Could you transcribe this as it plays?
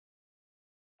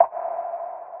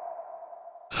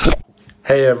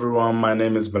Hey everyone, my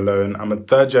name is Malone. I'm a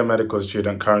third-year medical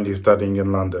student currently studying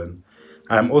in London.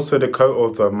 I am also the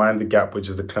co-author of Mind the Gap, which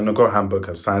is a clinical handbook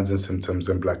of signs and symptoms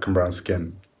in black and brown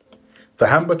skin. The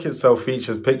handbook itself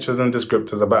features pictures and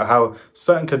descriptors about how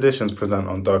certain conditions present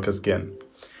on darker skin.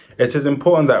 It is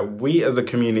important that we as a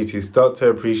community start to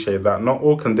appreciate that not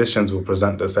all conditions will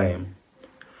present the same.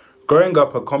 Growing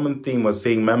up, a common theme was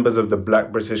seeing members of the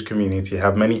Black British community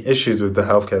have many issues with the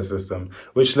healthcare system,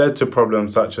 which led to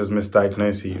problems such as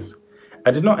misdiagnoses.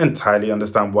 I did not entirely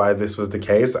understand why this was the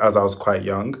case, as I was quite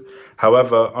young.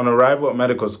 However, on arrival at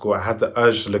medical school, I had the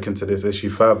urge to look into this issue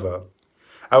further.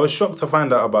 I was shocked to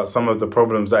find out about some of the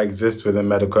problems that exist within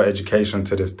medical education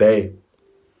to this day.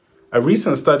 A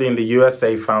recent study in the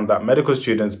USA found that medical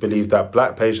students believe that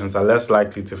black patients are less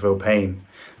likely to feel pain.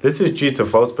 This is due to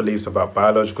false beliefs about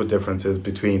biological differences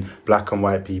between black and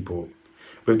white people.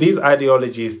 With these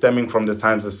ideologies stemming from the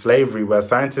times of slavery, where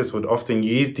scientists would often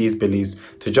use these beliefs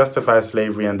to justify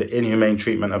slavery and the inhumane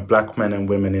treatment of black men and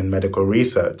women in medical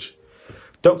research.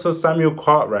 Dr. Samuel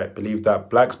Cartwright believed that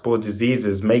blacks bore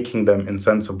diseases, making them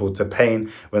insensible to pain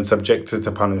when subjected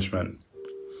to punishment.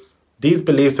 These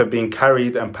beliefs have been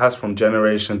carried and passed from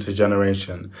generation to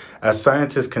generation as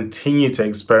scientists continue to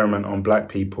experiment on black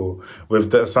people with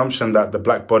the assumption that the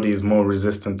black body is more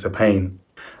resistant to pain.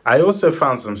 I also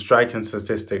found some striking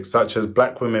statistics such as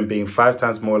black women being 5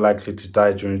 times more likely to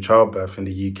die during childbirth in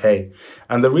the UK,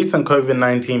 and the recent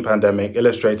COVID-19 pandemic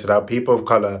illustrated how people of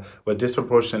colour were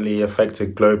disproportionately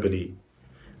affected globally.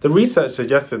 The research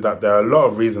suggested that there are a lot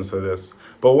of reasons for this,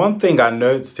 but one thing I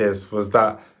noticed was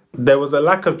that there was a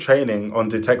lack of training on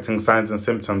detecting signs and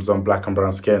symptoms on black and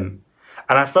brown skin,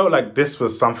 and I felt like this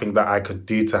was something that I could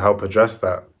do to help address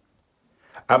that.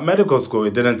 At medical school,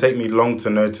 it didn't take me long to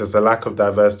notice a lack of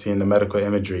diversity in the medical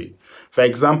imagery. For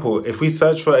example, if we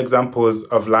search for examples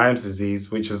of Lyme's disease,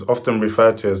 which is often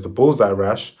referred to as the bullseye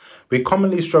rash, we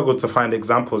commonly struggle to find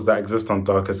examples that exist on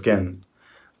darker skin.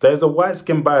 There is a white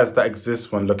skin bias that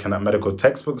exists when looking at medical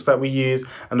textbooks that we use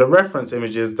and the reference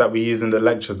images that we use in the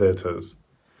lecture theatres.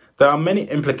 There are many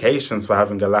implications for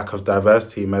having a lack of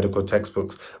diversity in medical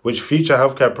textbooks, which future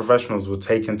healthcare professionals will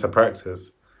take into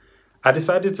practice. I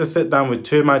decided to sit down with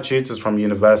 2 of my tutors from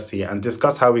university and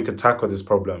discuss how we could tackle this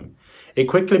problem. It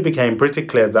quickly became pretty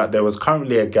clear that there was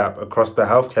currently a gap across the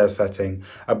healthcare setting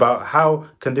about how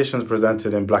conditions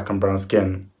presented in black and brown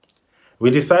skin. We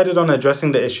decided on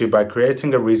addressing the issue by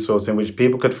creating a resource in which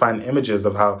people could find images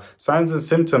of how signs and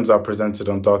symptoms are presented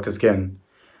on darker skin.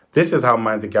 This is how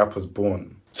Mind the Gap was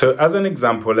born. So as an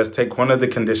example, let's take one of the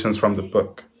conditions from the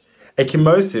book.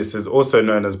 Osmosis is also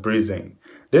known as bruising.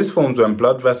 This forms when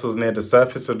blood vessels near the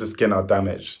surface of the skin are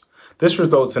damaged. This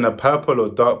results in a purple or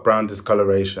dark brown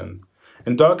discoloration.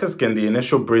 In darker skin, the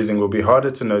initial bruising will be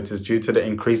harder to notice due to the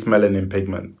increased melanin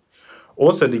pigment.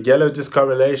 Also, the yellow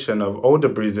discoloration of older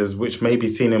bruises, which may be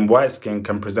seen in white skin,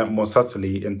 can present more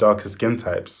subtly in darker skin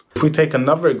types. If we take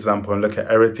another example and look at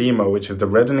erythema, which is the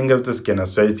reddening of the skin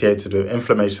associated with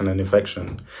inflammation and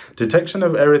infection. Detection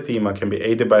of erythema can be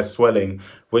aided by swelling,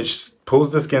 which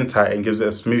pulls the skin tight and gives it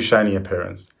a smooth, shiny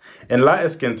appearance. In lighter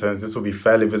skin tones, this will be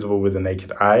fairly visible with the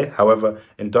naked eye. However,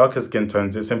 in darker skin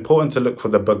tones, it's important to look for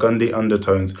the burgundy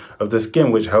undertones of the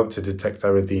skin which help to detect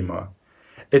erythema.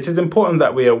 It is important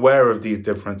that we are aware of these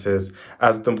differences,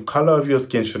 as the colour of your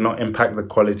skin should not impact the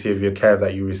quality of your care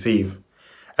that you receive.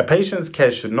 A patient's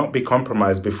care should not be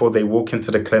compromised before they walk into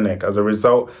the clinic as a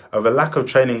result of a lack of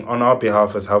training on our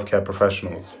behalf as healthcare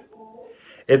professionals.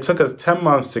 It took us 10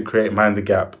 months to create Mind the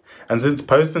Gap, and since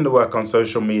posting the work on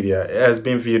social media, it has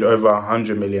been viewed over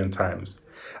 100 million times.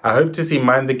 I hope to see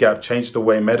Mind the Gap change the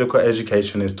way medical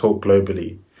education is taught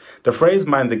globally. The phrase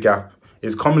Mind the Gap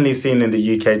is commonly seen in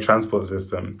the UK transport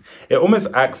system. It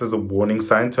almost acts as a warning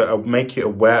sign to make you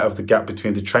aware of the gap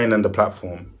between the train and the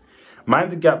platform.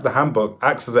 Mind the Gap, the handbook,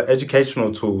 acts as an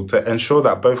educational tool to ensure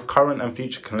that both current and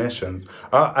future clinicians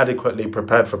are adequately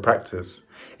prepared for practice.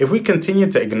 If we continue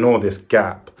to ignore this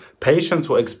gap, patients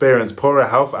will experience poorer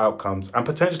health outcomes and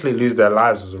potentially lose their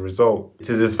lives as a result. It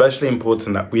is especially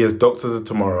important that we as doctors of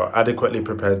tomorrow are adequately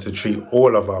prepared to treat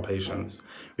all of our patients.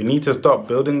 We need to start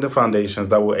building the foundations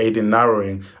that will aid in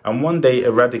narrowing and one day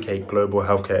eradicate global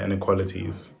healthcare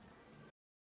inequalities.